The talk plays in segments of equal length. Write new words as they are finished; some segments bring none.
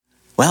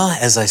Well,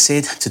 as I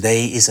said,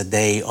 today is a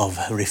day of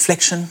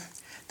reflection.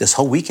 This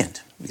whole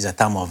weekend is a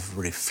time of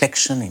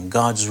reflection in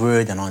God's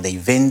Word and on the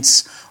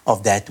events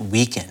of that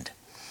weekend.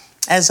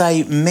 As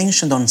I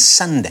mentioned on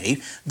Sunday,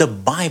 the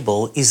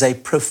Bible is a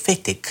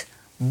prophetic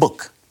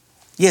book.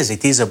 Yes,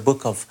 it is a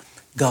book of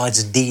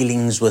God's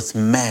dealings with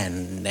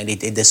man, and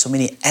there's so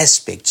many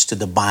aspects to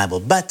the Bible,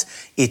 but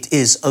it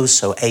is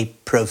also a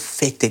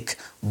prophetic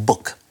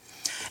book.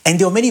 And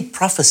there are many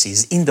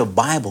prophecies in the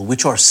Bible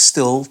which are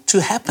still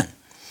to happen.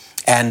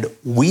 And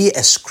we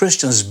as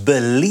Christians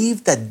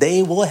believe that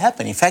they will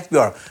happen. In fact, we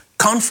are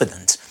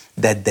confident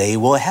that they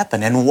will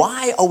happen. And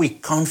why are we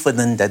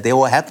confident that they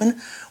will happen?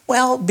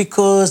 Well,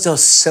 because there are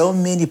so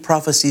many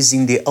prophecies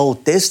in the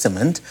Old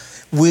Testament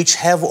which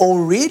have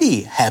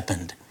already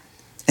happened.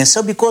 And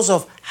so because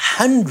of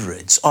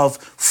hundreds of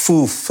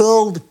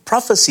fulfilled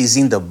prophecies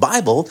in the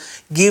Bible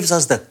gives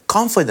us the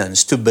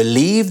confidence to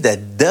believe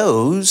that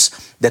those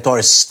that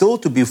are still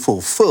to be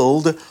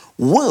fulfilled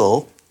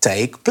will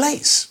take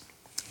place.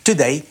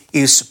 Today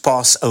is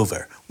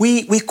Passover.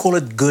 We call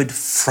it Good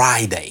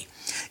Friday.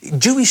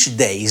 Jewish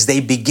days, they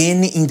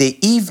begin in the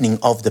evening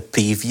of the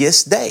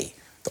previous day,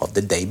 of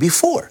the day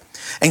before.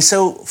 And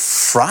so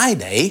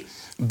Friday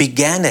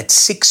began at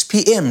 6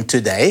 p.m.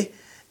 today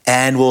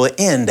and will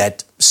end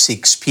at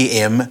 6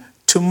 p.m.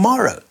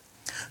 tomorrow.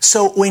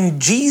 So when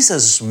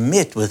Jesus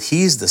met with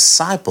his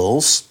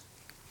disciples,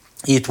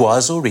 it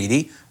was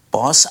already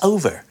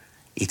Passover.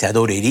 It had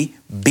already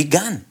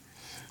begun.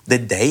 The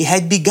day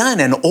had begun,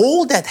 and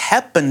all that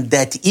happened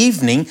that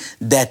evening,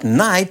 that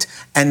night,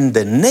 and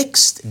the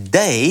next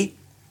day,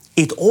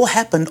 it all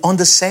happened on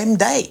the same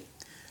day.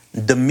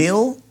 The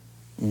meal,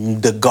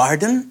 the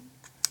garden,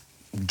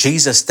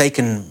 Jesus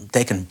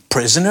taken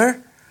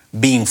prisoner,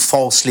 being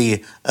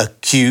falsely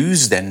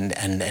accused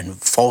and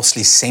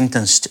falsely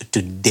sentenced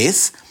to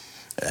death,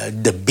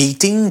 the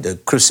beating, the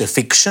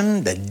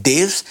crucifixion, the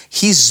death,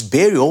 his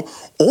burial,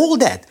 all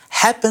that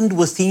happened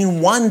within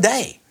one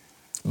day,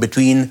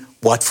 between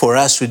what for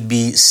us would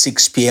be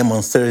 6 p.m.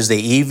 on Thursday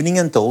evening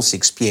until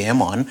 6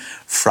 p.m. on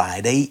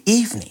Friday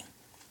evening.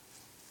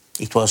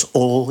 It was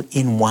all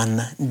in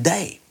one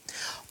day.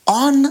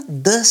 On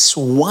this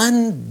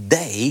one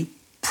day,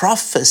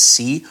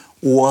 prophecy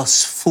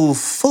was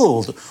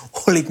fulfilled.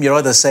 Or let me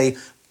rather say,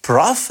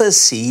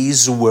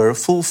 prophecies were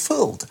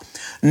fulfilled.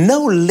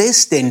 No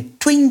less than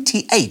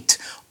 28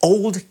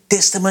 Old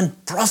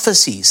Testament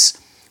prophecies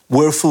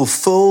were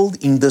fulfilled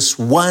in this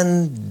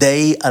one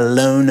day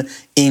alone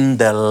in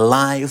the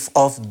life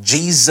of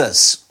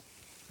Jesus.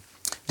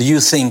 Do you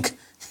think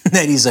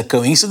that is a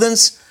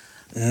coincidence?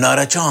 Not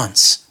a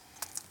chance.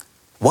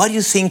 What do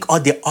you think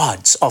are the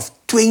odds of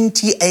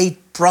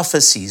 28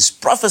 prophecies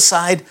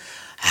prophesied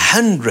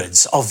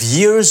hundreds of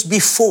years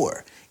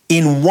before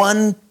in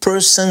one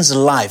person's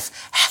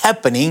life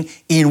happening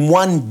in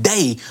one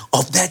day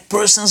of that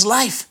person's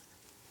life?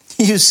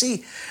 You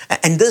see,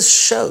 and this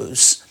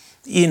shows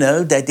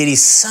that there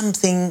is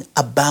something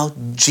about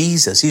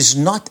Jesus. He's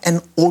not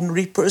an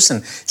ordinary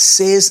person.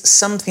 Says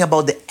something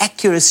about the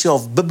accuracy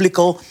of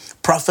biblical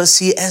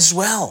prophecy as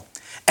well.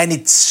 And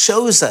it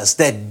shows us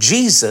that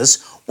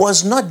Jesus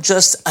was not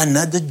just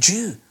another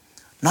Jew,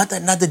 not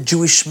another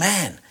Jewish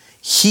man.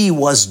 He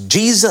was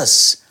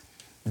Jesus,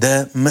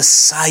 the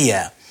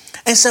Messiah.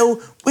 And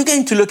so we're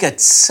going to look at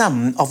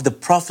some of the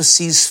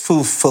prophecies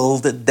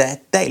fulfilled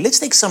that day. Let's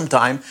take some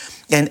time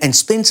and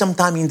spend some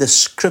time in the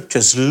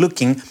scriptures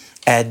looking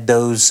at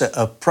those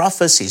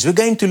prophecies. We're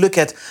going to look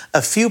at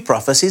a few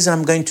prophecies, and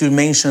I'm going to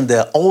mention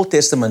the Old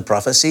Testament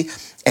prophecy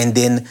and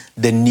then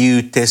the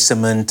New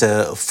Testament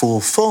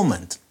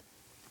fulfillment.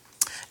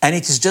 And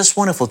it is just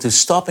wonderful to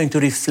stop and to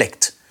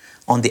reflect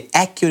on the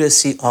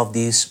accuracy of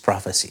these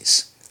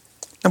prophecies.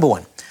 Number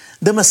one,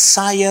 the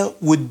Messiah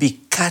would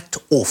be cut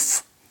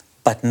off,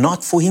 but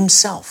not for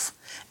himself,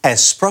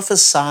 as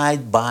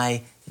prophesied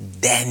by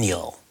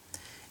Daniel.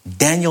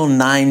 Daniel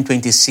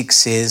 9:26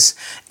 says,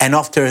 and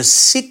after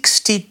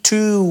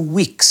 62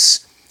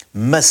 weeks,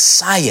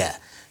 Messiah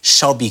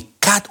shall be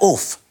cut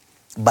off,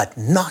 but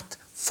not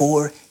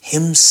for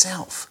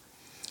himself.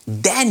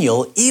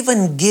 Daniel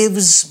even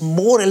gives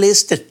more or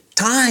less the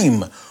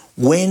time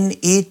when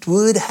it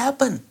would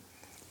happen.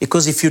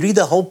 Because if you read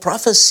the whole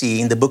prophecy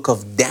in the book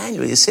of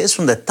Daniel, it says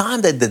from the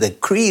time that the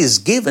decree is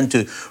given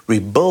to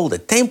rebuild the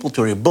temple,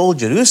 to rebuild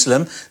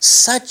Jerusalem,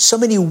 so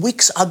many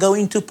weeks are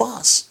going to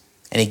pass.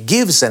 And it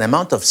gives an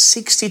amount of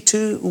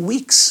 62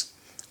 weeks.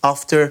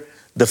 After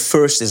the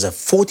first is a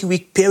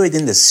 40-week period,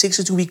 in the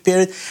 62-week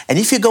period. And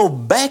if you go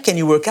back and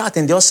you work out,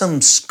 and there are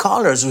some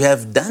scholars who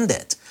have done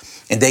that,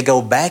 and they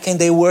go back and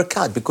they work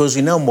out, because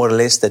we know more or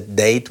less the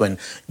date when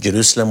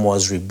Jerusalem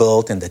was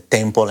rebuilt and the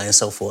temple and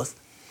so forth.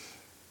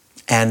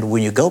 And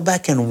when you go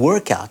back and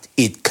work out,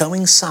 it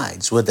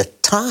coincides with the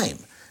time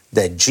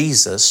that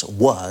Jesus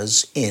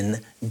was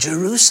in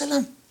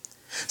Jerusalem.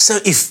 So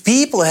if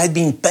people had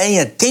been paying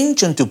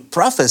attention to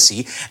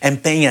prophecy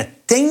and paying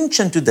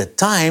attention to the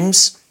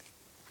times,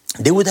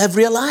 they would have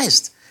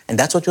realized. And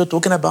that's what you're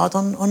talking about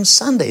on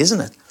Sunday,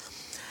 isn't it?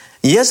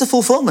 Here's the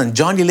fulfillment,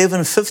 John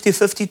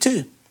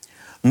 11:50-52.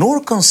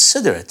 nor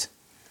consider it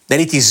that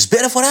it is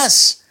better for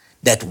us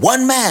that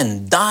one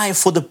man die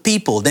for the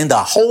people than the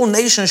whole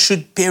nation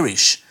should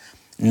perish.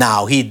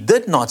 Now he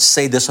did not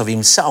say this of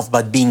himself,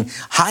 but being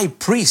high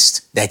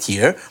priest that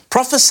year,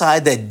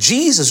 prophesied that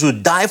Jesus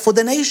would die for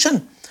the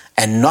nation,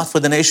 and not for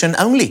the nation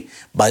only,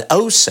 but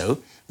also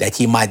that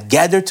he might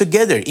gather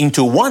together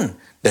into one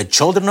the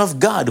children of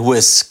God who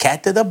were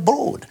scattered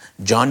abroad.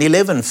 John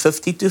 11,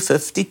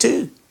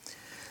 50-52.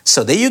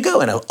 So there you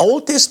go, an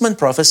Old Testament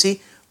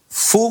prophecy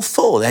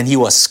fulfilled, and he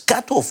was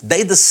cut off.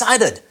 They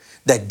decided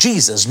that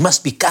Jesus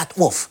must be cut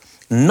off,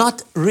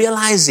 not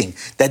realizing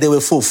that they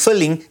were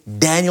fulfilling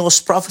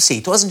Daniel's prophecy.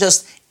 It wasn't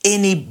just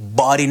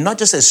anybody, not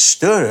just a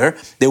stirrer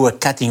they were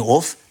cutting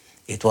off.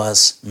 It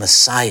was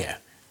Messiah.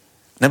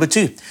 Number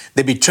 2,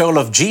 the betrayal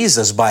of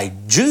Jesus by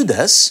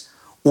Judas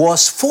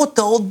was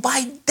foretold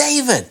by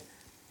David.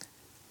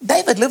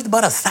 David lived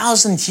about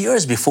 1,000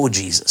 years before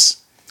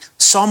Jesus.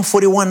 Psalm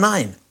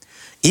 41:9.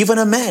 Even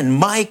a man,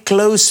 my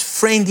close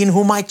friend in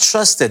whom I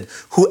trusted,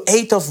 who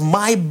ate of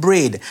my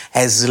bread,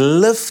 has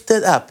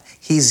lifted up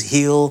his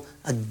heel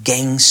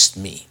against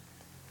me.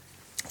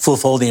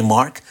 Fulfilled in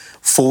Mark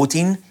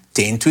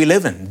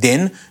 14:10-11.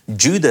 Then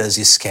Judas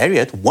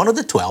Iscariot, one of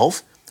the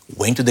 12,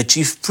 went to the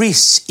chief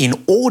priests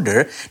in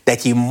order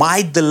that he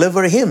might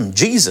deliver him,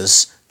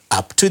 Jesus,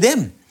 up to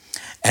them.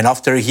 And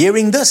after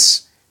hearing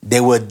this,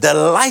 they were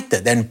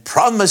delighted and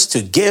promised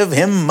to give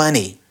him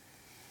money.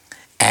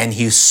 And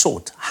he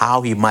sought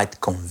how he might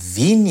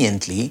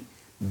conveniently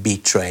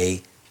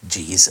betray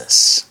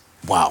Jesus.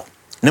 Wow.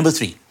 Number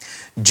 3,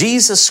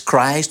 Jesus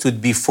Christ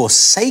would be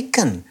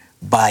forsaken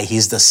by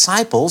his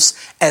disciples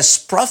as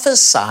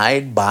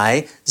prophesied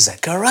by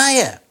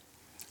Zechariah.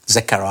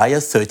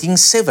 Zechariah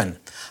 13:7.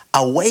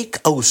 Awake,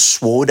 O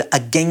sword,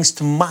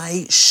 against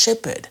my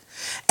shepherd,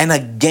 and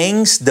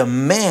against the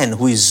man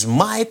who is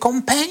my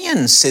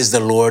companion, says the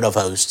Lord of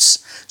hosts.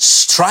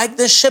 Strike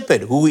the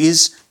shepherd, who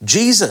is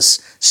Jesus.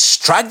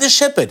 Strike the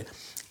shepherd,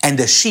 and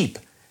the sheep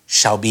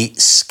shall be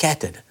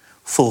scattered.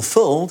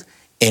 Fulfilled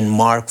in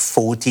Mark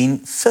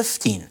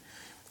 14:15,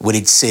 where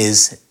it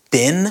says,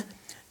 Then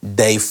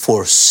they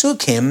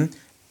forsook him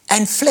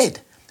and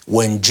fled.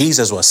 When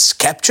Jesus was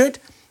captured,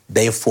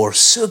 they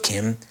forsook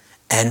him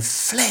and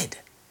fled.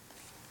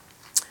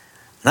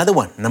 Another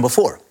one, number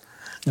 4.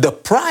 The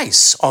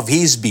price of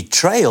his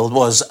betrayal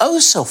was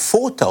also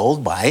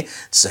foretold by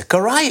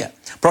Zechariah,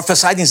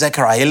 prophesied in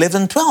Zechariah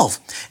 11:12.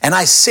 And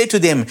I said to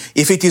them,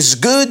 if it is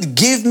good,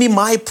 give me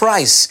my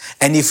price,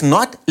 and if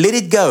not, let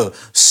it go.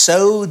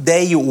 So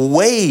they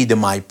weighed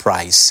my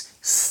price,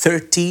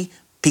 30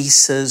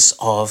 pieces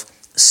of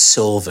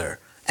silver.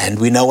 And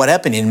we know what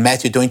happened in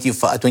Matthew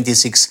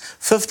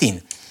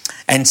 26:15.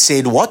 And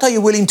said, what are you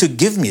willing to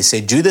give me?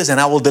 Said Judas, and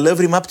I will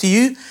deliver him up to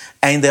you.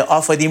 And they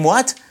offered him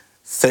what?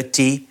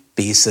 30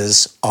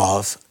 pieces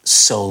of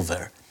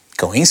silver.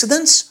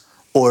 Coincidence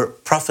or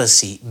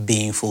prophecy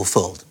being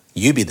fulfilled?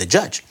 You be the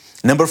judge.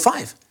 Number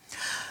 5,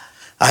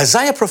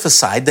 Isaiah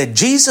prophesied that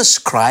Jesus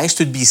Christ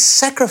would be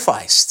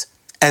sacrificed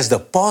as the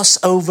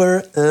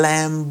Passover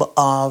Lamb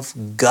of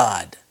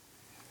God.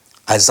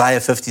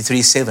 Isaiah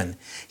 53:7,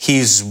 he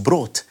is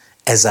brought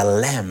as a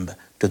lamb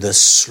to the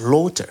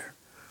slaughter.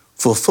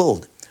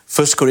 Fulfilled.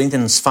 1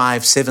 Corinthians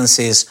 5:7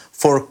 says,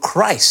 for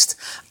Christ,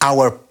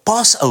 our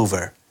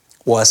Passover,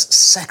 was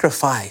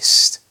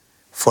sacrificed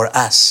for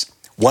us.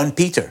 1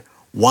 Peter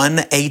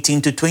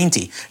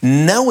 1:18-20,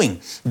 knowing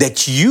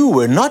that you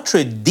were not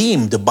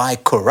redeemed by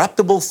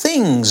corruptible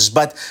things,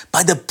 but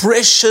by the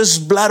precious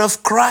blood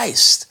of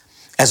Christ,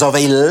 as of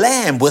a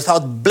lamb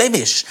without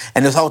blemish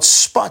and without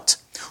spot,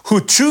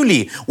 who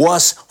truly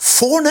was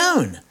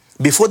foreknown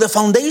before the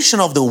foundation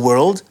of the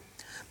world,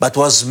 but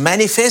was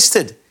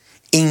manifested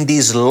in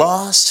these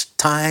last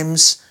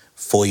times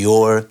for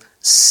your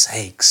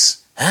sakes.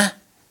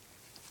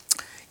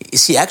 You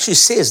see, actually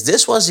says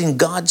this was in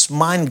God's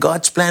mind,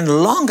 God's plan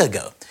long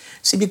ago.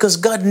 See, because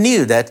God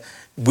knew that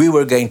we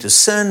were going to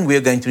sin, we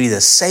were going to need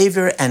a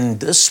Savior, and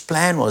this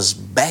plan was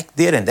back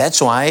there. And that's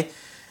why,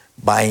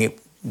 by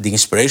the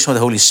inspiration of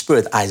the Holy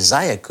Spirit,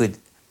 Isaiah could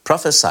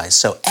prophesy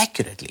so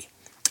accurately.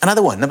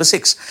 Another one, number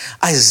 6.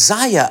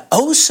 Isaiah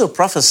also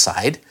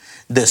prophesied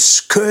the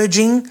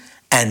scourging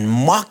and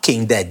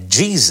mocking that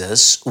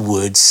Jesus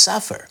would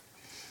suffer.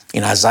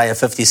 In Isaiah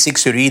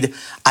 56, we read,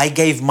 I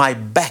gave my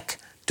back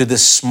to the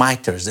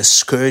smiters, the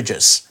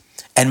scourgers,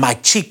 and my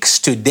cheeks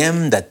to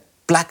them that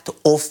plucked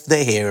off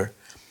the hair.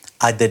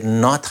 I did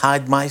not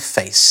hide my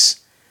face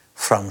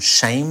from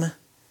shame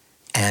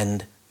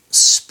and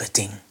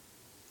spitting.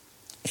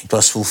 It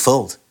was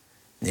fulfilled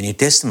in the New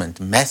Testament,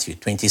 Matthew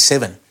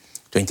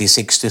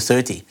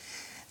 27:26-30.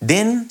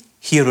 Then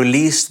he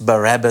released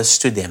Barabbas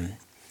to them.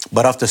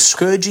 But after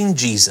scourging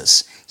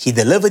Jesus, he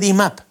delivered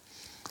him up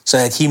so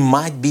that he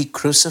might be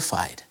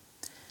crucified.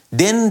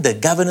 Then the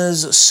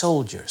governor's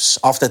soldiers,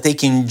 after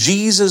taking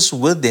Jesus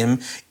with them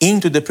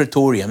into the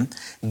praetorium,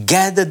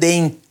 gathered the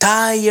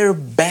entire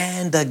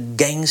band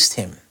against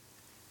him.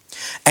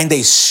 And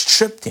they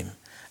stripped him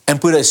and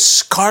put a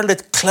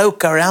scarlet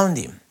cloak around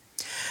him.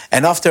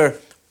 And after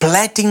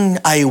plaiting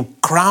a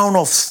crown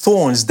of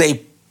thorns,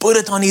 they put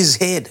it on his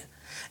head,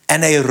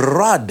 and a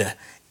rod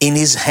in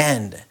his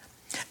hand.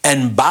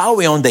 And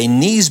bowing on their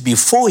knees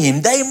before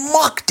him, they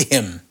mocked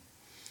him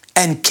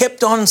and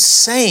kept on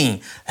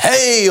saying,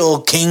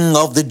 "Hail, King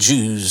of the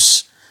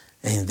Jews."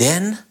 And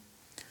then,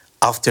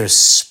 after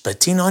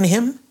spitting on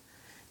him,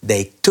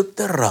 they took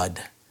the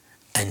rod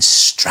and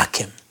struck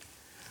him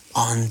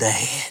on the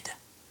head.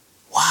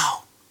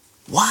 Wow.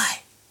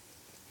 Why?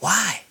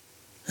 Why?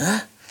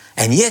 Huh?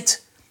 And yet,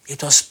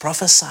 it was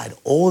prophesied.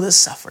 All the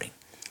suffering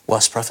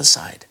was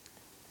prophesied.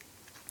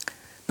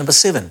 Number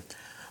 7,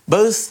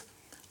 both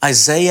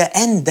Isaiah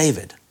and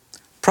David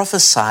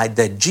prophesied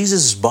that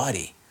Jesus'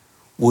 body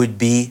would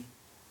be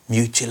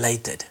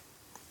mutilated.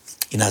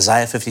 In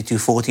Isaiah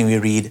 52:14 we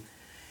read,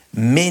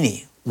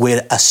 "Many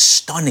were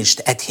astonished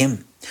at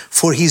him,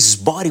 for his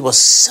body was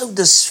so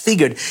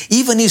disfigured,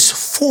 even his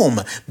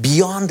form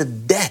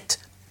beyond that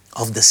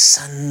of the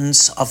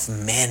sons of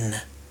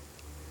men."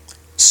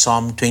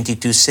 Psalm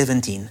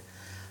 22:17,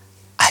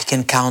 "I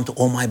can count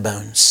all my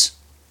bones.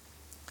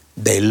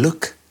 They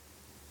look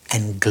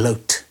and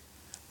gloat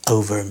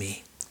over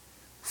me."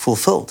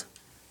 Fulfilled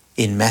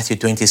in Matthew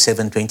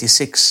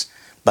 27:26,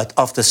 "But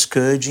after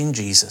scourging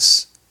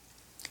Jesus,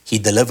 he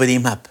delivered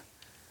him up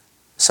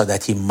so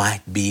that he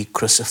might be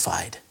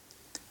crucified."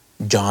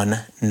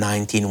 John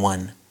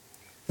 19:1,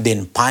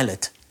 "Then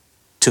Pilate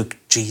took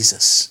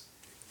Jesus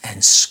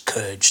and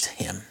scourged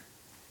him."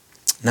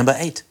 Number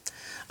 8,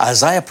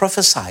 Isaiah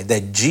prophesied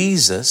that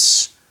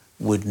Jesus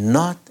would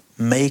not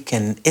make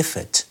an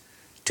effort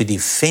to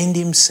defend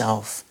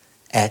himself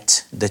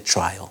at the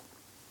trial.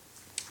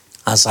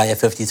 Isaiah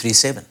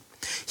 53:7,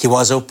 "He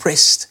was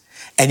oppressed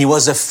and he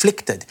was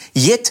afflicted,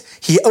 yet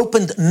he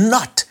opened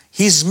not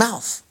his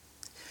mouth.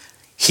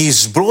 He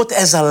is brought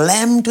as a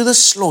lamb to the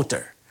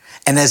slaughter,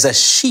 and as a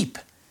sheep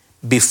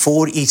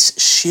before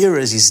its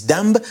shearers is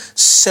dumb,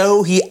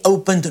 so he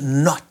opened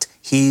not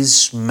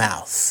his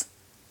mouth."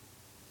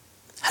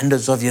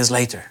 Hundreds of years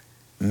later,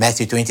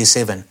 Matthew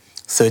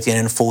 27:13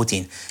 and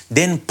 14,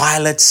 "Then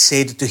Pilate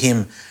said to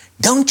him,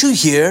 'Don't you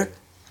hear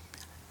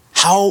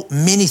how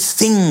many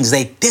things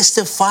they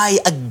testify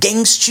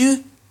against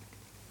you?'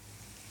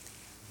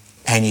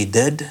 And he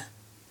did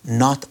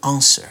not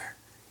answer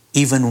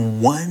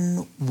even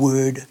one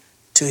word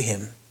to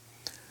him,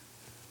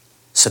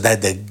 so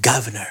that the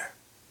governor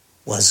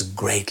was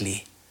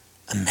greatly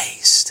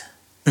amazed."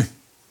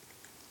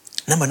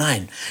 Number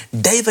 9,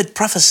 David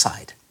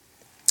prophesied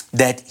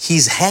that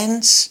his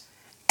hands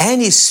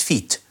and his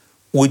feet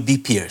would be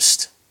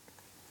pierced.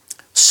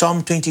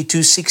 Psalm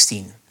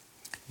 22:16,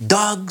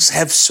 "Dogs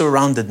have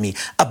surrounded me,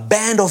 a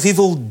band of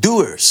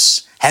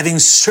evildoers have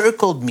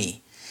encircled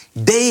me.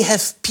 They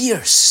have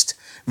pierced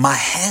my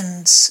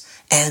hands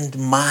and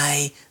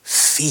my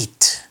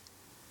feet."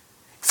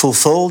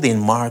 Fulfilled in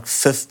Mark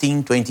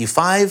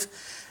 15:25,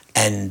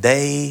 "And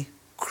they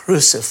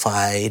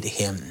crucified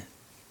him."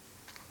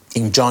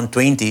 In John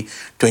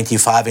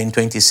 20:25 and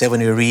 27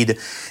 we read,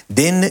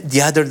 "Then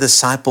the other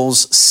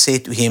disciples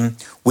said to him,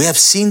 'We have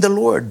seen the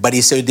Lord.' But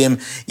he said to them,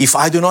 'If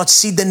I do not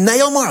see the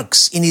nail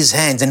marks in his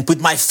hands, and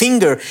put my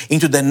finger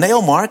into the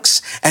nail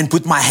marks, and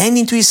put my hand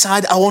into his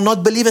side, I will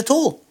not believe at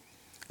all.'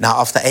 Now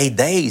after 8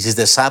 days his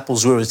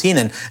disciples were with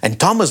him, and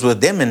Thomas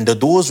with them, and the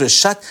doors were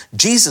shut.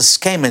 Jesus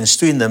came and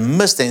stood in the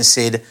midst and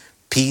said,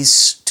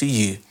 'Peace to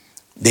you.'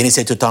 Then he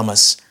said to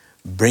Thomas,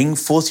 'Bring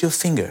forth your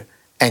finger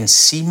and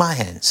see my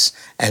hands,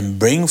 and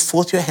bring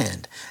forth your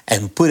hand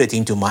and put it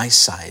into my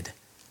side,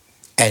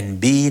 and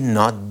be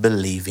not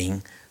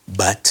believing,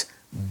 but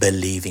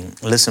believing."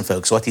 Listen,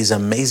 folks, what is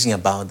amazing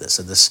about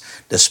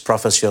this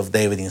prophecy of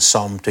David in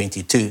Psalm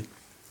 22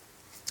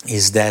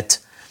 is that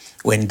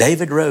when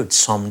David wrote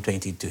Psalm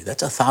 22,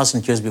 that's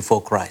 1,000 years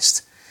before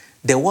Christ,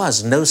 there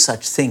was no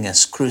such thing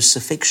as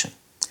crucifixion.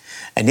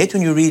 And yet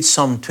when you read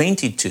Psalm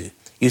 22,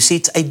 you see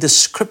it's a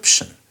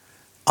description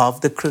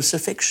of the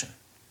crucifixion.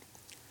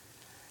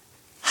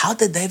 How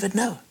did David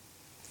know?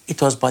 It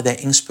was by the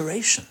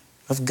inspiration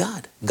of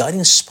God. God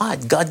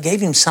inspired. God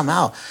gave him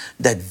somehow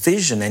that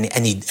vision, and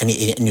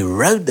he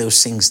wrote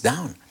those things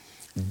down.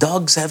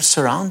 Dogs have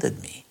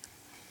surrounded me.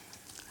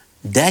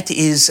 That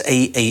is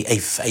a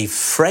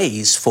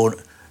phrase for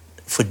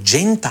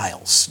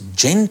Gentiles.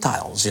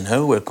 Gentiles,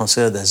 were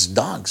considered as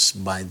dogs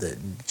by the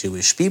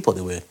Jewish people.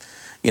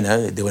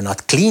 They were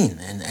not clean,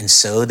 and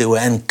so they were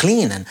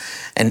unclean.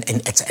 And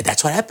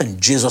that's what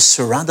happened. Jesus was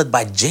surrounded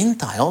by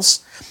Gentiles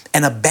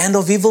and a band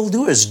of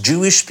evildoers,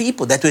 Jewish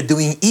people that were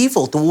doing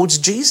evil towards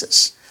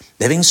Jesus.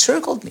 They've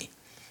encircled me,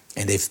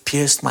 and they've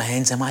pierced my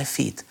hands and my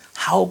feet.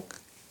 How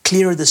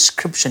clear a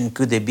description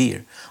could there be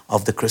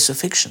of the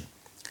crucifixion?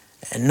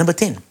 And number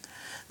 10,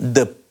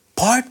 the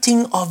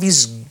parting of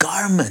his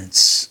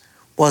garments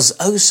was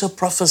also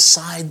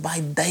prophesied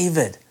by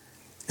David.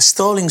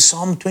 Still in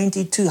Psalm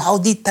 22, how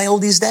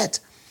detailed is that?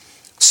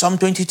 Psalm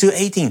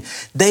 22:18,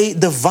 "They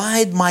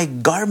divide my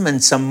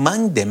garments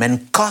among them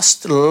and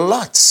cast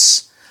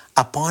lots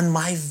upon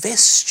my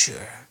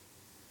vesture."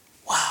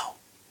 Wow.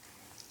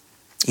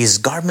 His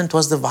garment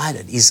was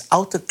divided. His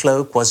outer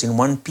cloak was in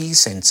one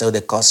piece, and so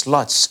they cast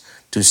lots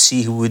to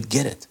see who would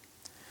get it.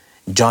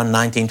 John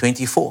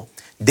 19:24.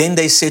 Then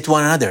they said to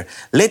one another,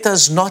 let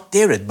us not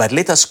tear it, but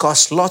let us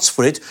cast lots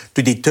for it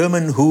to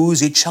determine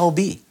whose it shall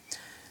be.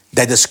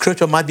 That the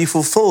scripture might be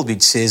fulfilled,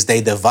 which says,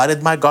 they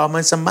divided my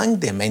garments among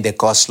them, and they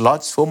cast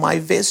lots for my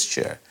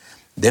vesture.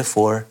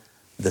 Therefore,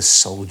 the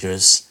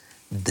soldiers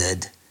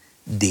did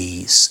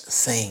these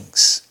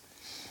things.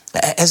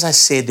 As I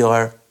said, there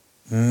are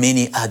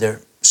many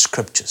other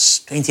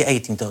scriptures,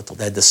 28 in total,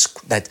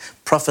 that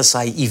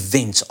prophesy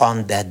events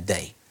on that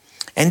day.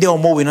 And there are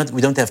more. We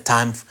don't have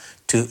time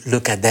to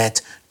look at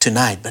that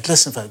tonight. But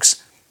listen,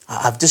 folks,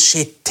 I've just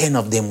shared 10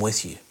 of them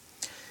with you.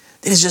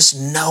 There is just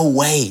no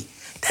way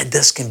that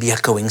this can be a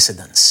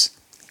coincidence.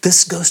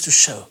 This goes to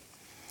show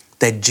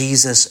that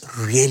Jesus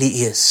really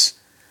is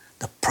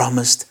the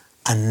promised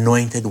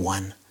anointed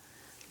one,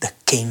 the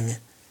King,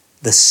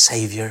 the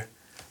Savior,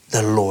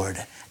 the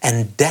Lord.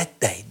 And that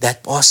day,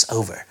 that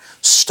Passover,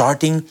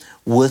 starting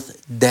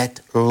with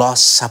that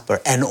Last Supper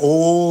and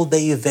all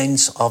the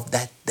events of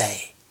that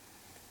day,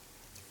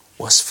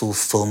 was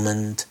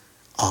fulfillment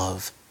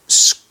of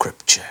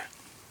Scripture.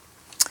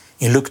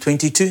 In Luke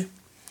 22,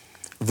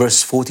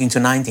 verse 14 to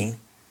 19,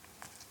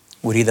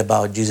 we read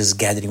about Jesus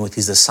gathering with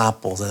his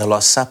disciples at the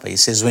Last Supper. He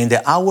says, when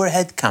the hour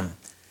had come,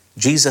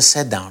 Jesus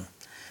sat down,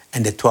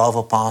 and the 12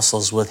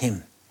 apostles with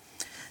him.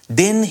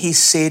 Then he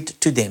said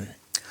to them,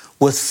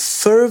 with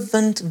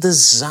fervent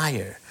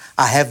desire,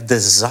 I have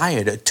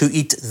desired to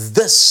eat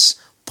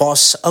this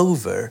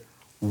Passover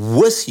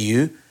with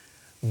you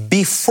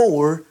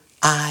before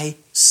I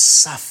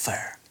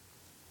suffer.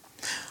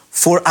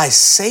 For I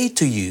say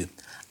to you,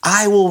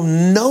 I will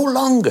no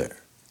longer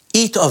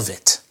eat of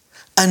it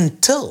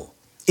until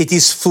it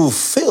is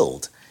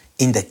fulfilled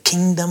in the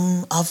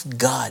kingdom of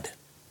God.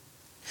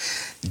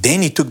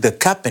 Then he took the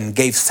cup and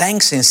gave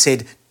thanks and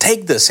said,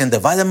 take this and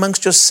divide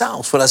amongst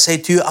yourselves. For I say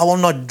to you, I will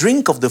not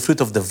drink of the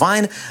fruit of the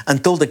vine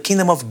until the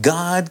kingdom of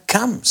God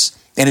comes.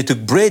 And he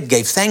took bread,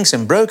 gave thanks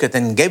and broke it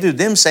and gave it to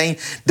them, saying,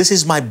 this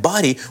is my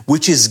body,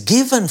 which is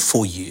given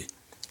for you.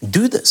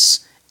 Do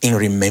this in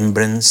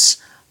remembrance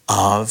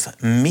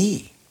of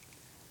me.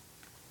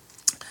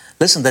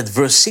 Listen, that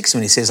verse 6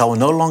 when he says, I will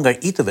no longer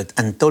eat of it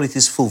until it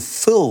is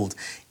fulfilled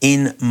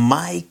in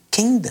my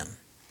kingdom.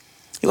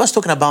 He was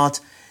talking about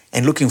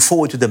and looking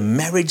forward to the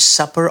marriage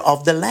supper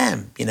of the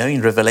Lamb. You know,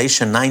 in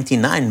Revelation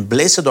 19:9,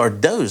 blessed are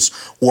those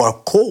who are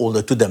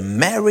called to the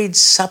marriage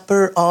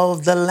supper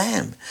of the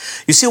Lamb.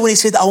 You see, when he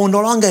said, I will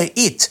no longer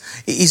eat,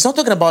 he's not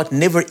talking about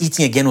never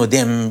eating again with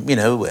them,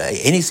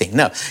 anything.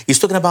 No, he's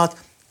talking about,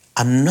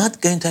 I'm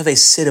not going to have a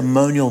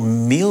ceremonial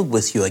meal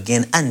with you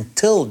again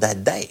until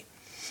that day.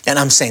 And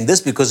I'm saying this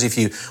because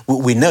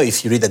we know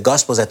if you read the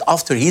Gospels that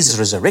after his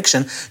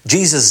resurrection,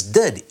 Jesus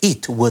did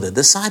eat with the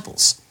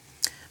disciples.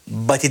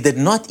 But he did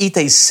not eat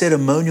a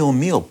ceremonial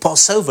meal.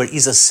 Passover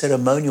is a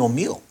ceremonial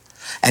meal.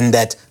 And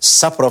that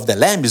supper of the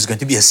Lamb is going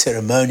to be a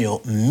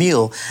ceremonial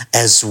meal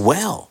as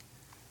well.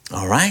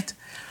 All right?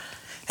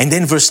 And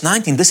then verse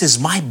 19, this is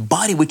my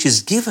body which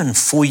is given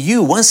for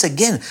you. Once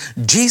again,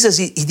 Jesus,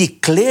 he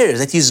declares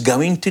that he's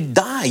going to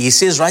die. He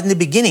says right in the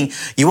beginning,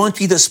 you want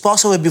to eat this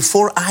Passover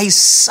before I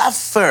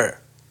suffer.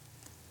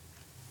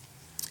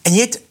 And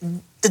yet,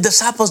 the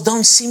disciples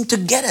don't seem to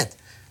get it.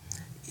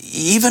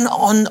 Even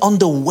on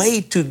the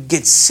way to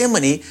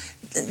Gethsemane,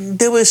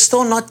 they were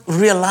still not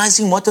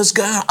realizing what was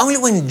going on. Only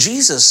when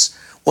Jesus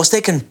was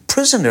taken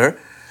prisoner,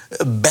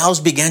 bells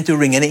began to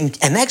ring.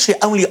 And actually,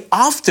 only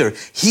after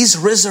his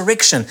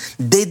resurrection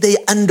did they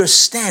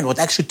understand what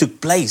actually took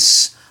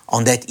place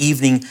on that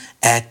evening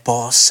at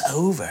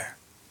Passover.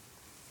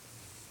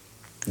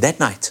 That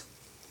night,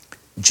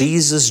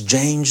 Jesus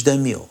changed the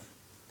meal.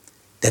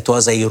 That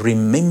was a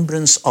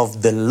remembrance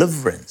of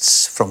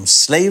deliverance from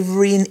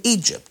slavery in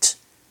Egypt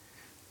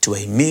to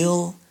a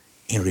meal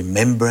in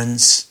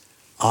remembrance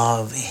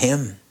of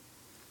him.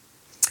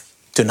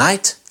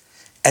 Tonight,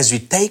 as we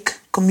take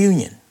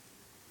communion,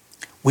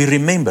 we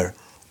remember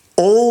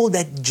all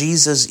that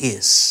Jesus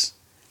is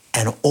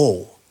and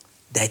all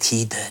that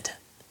he did.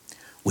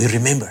 We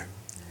remember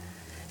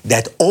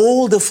that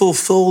all the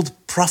fulfilled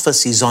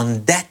prophecies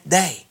on that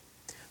day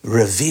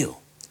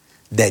reveal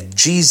that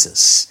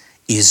Jesus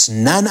is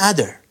none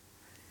other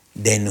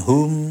than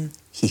whom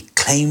he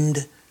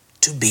claimed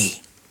to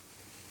be,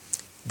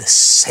 the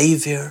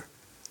Savior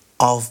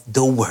of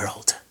the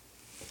world,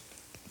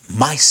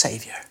 my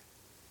Savior,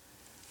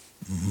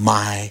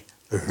 my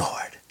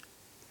Lord.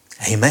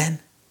 Amen.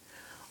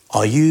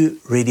 Are you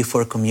ready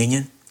for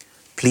communion?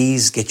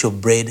 Please get your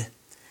bread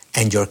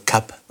and your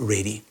cup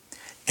ready,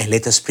 and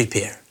let us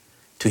prepare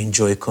to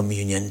enjoy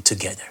communion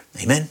together.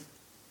 Amen.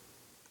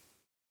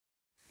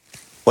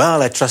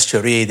 Well, I trust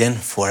you're ready then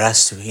for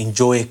us to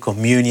enjoy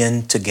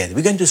communion together.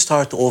 We're going to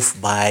start off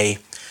by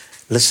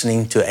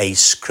listening to a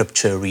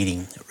scripture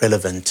reading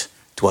relevant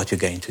to what you're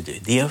going to do.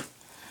 Dio?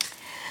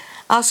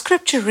 Our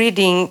scripture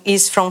reading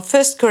is from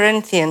 1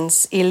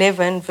 Corinthians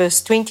 11,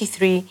 verse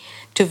 23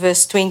 to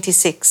verse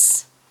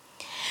 26.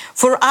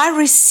 For I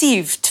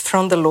received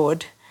from the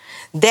Lord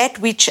that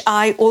which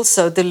I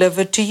also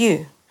delivered to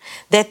you,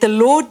 that the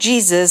Lord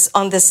Jesus,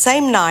 on the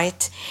same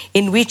night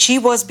in which he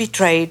was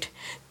betrayed,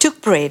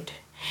 took bread,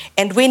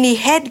 and when he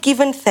had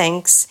given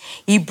thanks,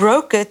 he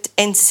broke it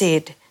and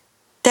said,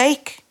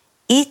 "Take,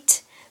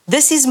 eat,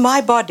 this is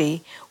my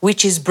body,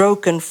 which is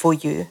broken for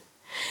you.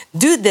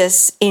 Do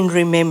this in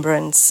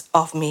remembrance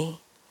of me."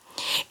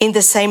 In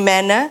the same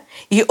manner,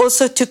 he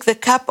also took the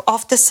cup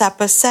after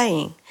supper,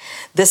 saying,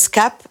 "This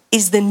cup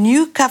is the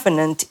new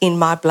covenant in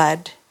my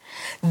blood.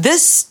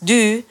 This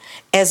do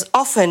as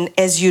often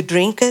as you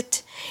drink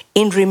it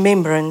in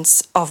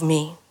remembrance of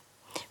me.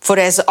 For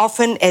as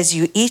often as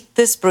you eat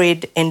this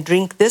bread and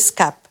drink this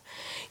cup,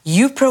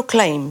 you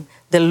proclaim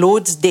the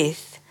Lord's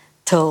death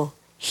till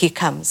he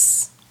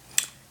comes."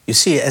 You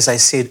see, as I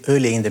said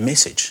earlier in the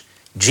message,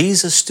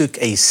 Jesus took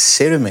a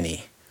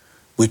ceremony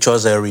which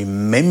was a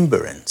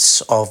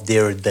remembrance of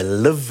their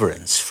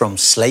deliverance from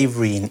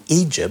slavery in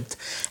Egypt,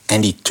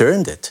 and he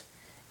turned it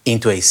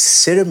into a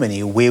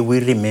ceremony where we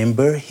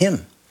remember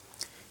him,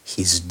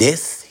 his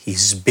death,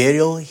 his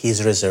burial,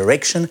 his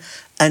resurrection,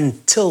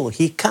 until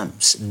he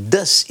comes.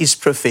 This is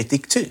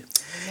prophetic too.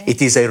 Amen.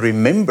 It is a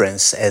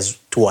remembrance as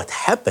to what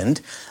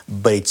happened,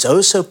 but it's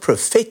also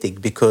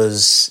prophetic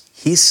because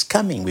he's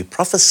coming. We're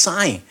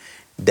prophesying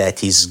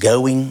that he's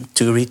going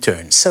to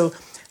return. So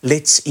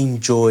let's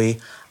enjoy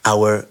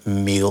our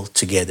meal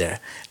together.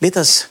 Let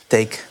us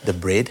take the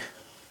bread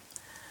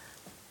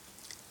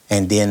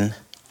and then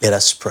let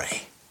us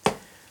pray.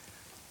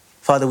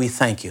 Father, we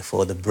thank you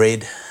for the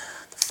bread,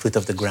 the fruit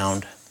of the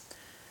ground,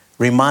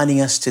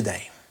 reminding us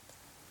today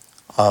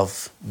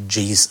of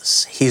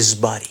Jesus, his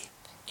body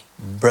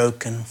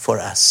broken for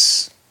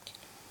us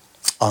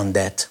on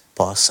that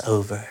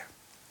Passover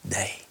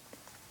day.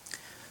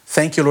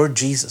 Thank you, Lord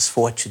Jesus,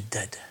 for what you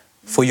did,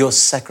 for your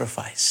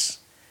sacrifice,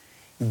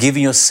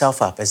 giving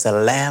yourself up as the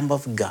Lamb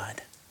of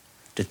God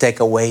to take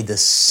away the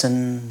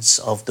sins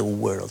of the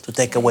world, to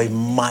take away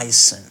my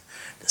sin,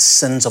 the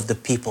sins of the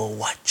people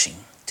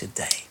watching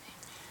today.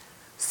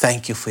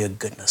 Thank you for your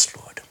goodness,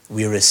 Lord.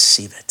 We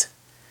receive it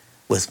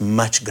with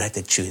much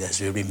gratitude as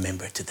we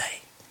remember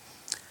today.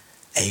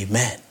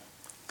 Amen.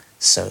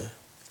 So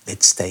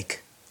let's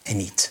take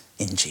and eat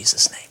in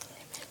Jesus' name.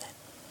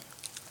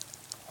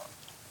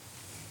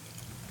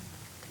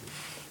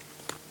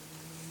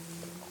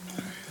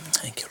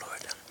 Thank you,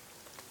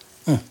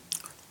 Lord.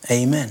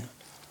 Amen.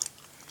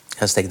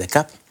 Let's take the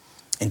cup.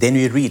 And then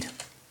we read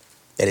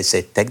that it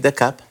said, "Take the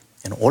cup,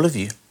 and all of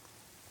you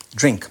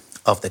drink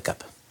of the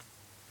cup,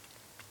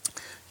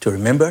 to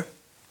remember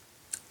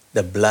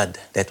the blood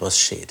that was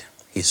shed."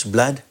 His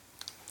blood,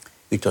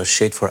 which was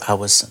shed for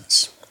our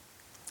sins.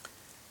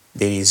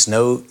 There is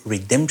no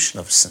redemption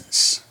of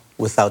sins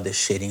without the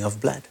shedding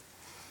of blood.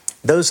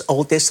 Those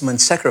Old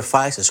Testament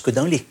sacrifices could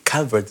only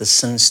cover the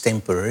sins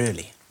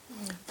temporarily.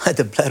 But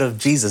the blood of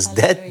Jesus,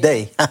 that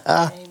day,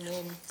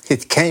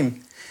 it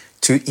came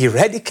to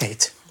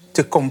eradicate,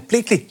 to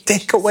completely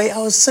take away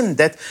our sin.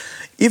 That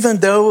even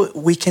though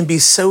we can be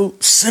so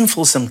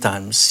sinful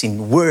sometimes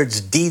in words,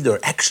 deed, or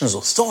actions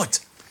or thought,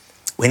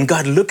 when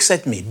God looks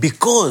at me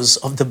because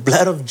of the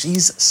blood of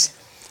Jesus,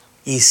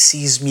 he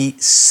sees me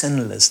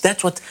sinless.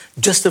 That's what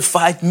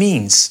justified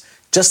means.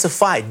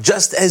 Justified,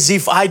 just as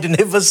if I'd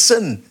never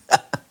sinned.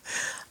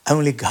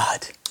 Only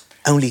God.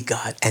 Only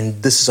God.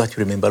 And this is what you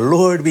remember.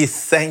 Lord, we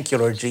thank you,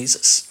 Lord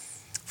Jesus,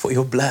 for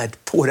your blood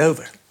poured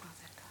over.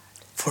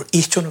 For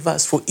each one of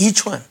us, for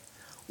each one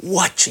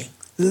watching,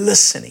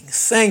 listening.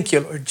 Thank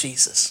you, Lord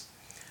Jesus,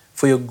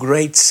 for your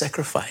great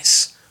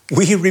sacrifice.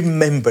 We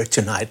remember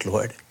tonight,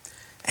 Lord,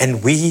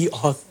 and we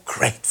are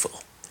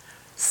grateful.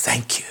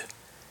 Thank you.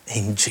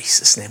 In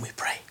Jesus' name we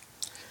pray.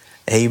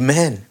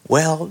 Amen.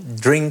 Well,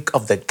 drink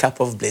of the cup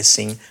of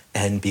blessing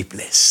and be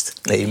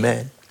blessed.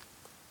 Amen.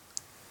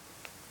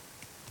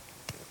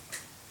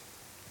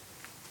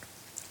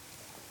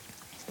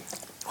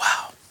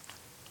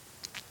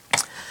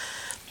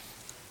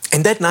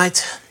 And that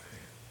night,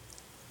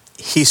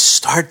 he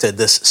started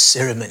this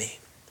ceremony.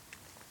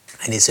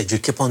 And he said, "You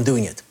keep on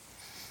doing it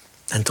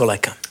until I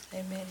come."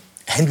 Amen.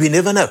 And we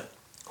never know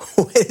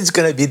when it's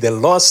going to be the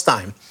last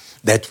time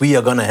that we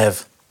are going to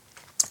have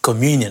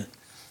communion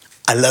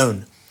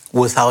alone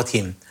without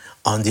him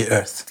on the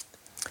earth.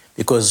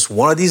 Because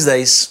one of these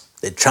days,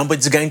 the trumpet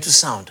is going to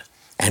sound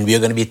and we are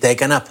going to be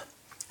taken up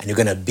and you're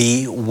going to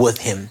be with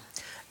him.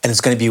 And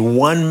it's going to be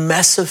one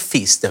massive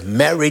feast, the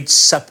marriage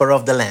supper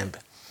of the Lamb.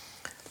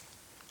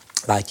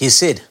 Like he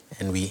said,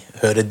 and we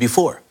heard it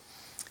before,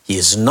 he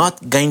is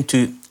not going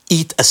to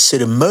eat a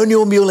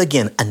ceremonial meal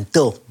again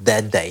until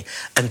that day.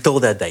 Until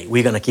that day,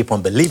 we're going to keep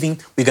on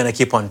believing, we're going to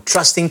keep on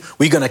trusting,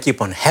 we're going to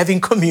keep on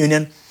having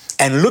communion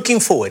and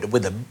looking forward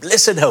with a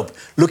blessed hope,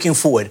 looking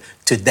forward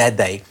to that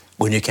day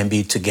when you can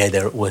be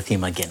together with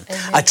him again.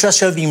 Amen. I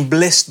trust you have been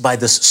blessed by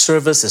this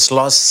service, this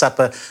Last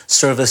Supper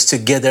service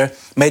together.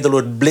 May the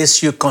Lord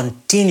bless you.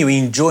 Continue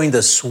enjoying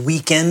this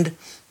weekend.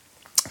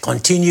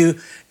 Continue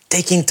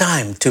taking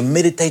time to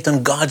meditate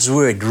on God's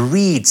word,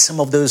 read some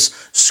of those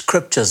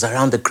scriptures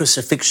around the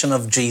crucifixion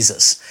of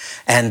Jesus.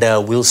 And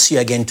we'll see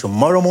you again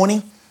tomorrow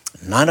morning,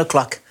 9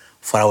 o'clock,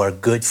 for our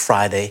Good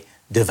Friday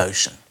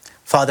devotion.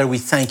 Father, we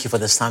thank you for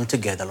this time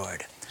together,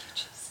 Lord.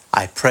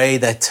 I pray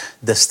that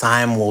this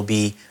time will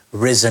be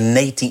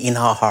resonating in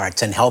our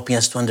hearts and helping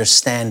us to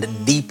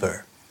understand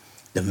deeper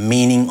the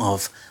meaning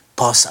of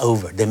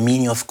Passover, the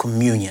meaning of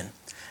communion,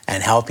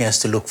 and helping us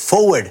to look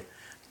forward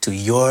to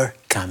your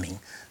coming.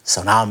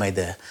 So now may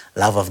the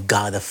love of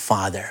God the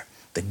Father,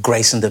 the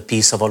grace and the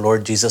peace of our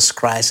Lord Jesus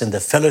Christ, and the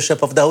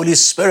fellowship of the Holy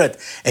Spirit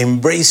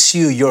embrace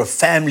you, your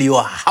family,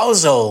 your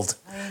household,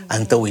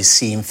 until we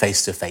see him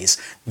face to face.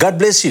 God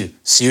bless you.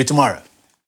 See you tomorrow.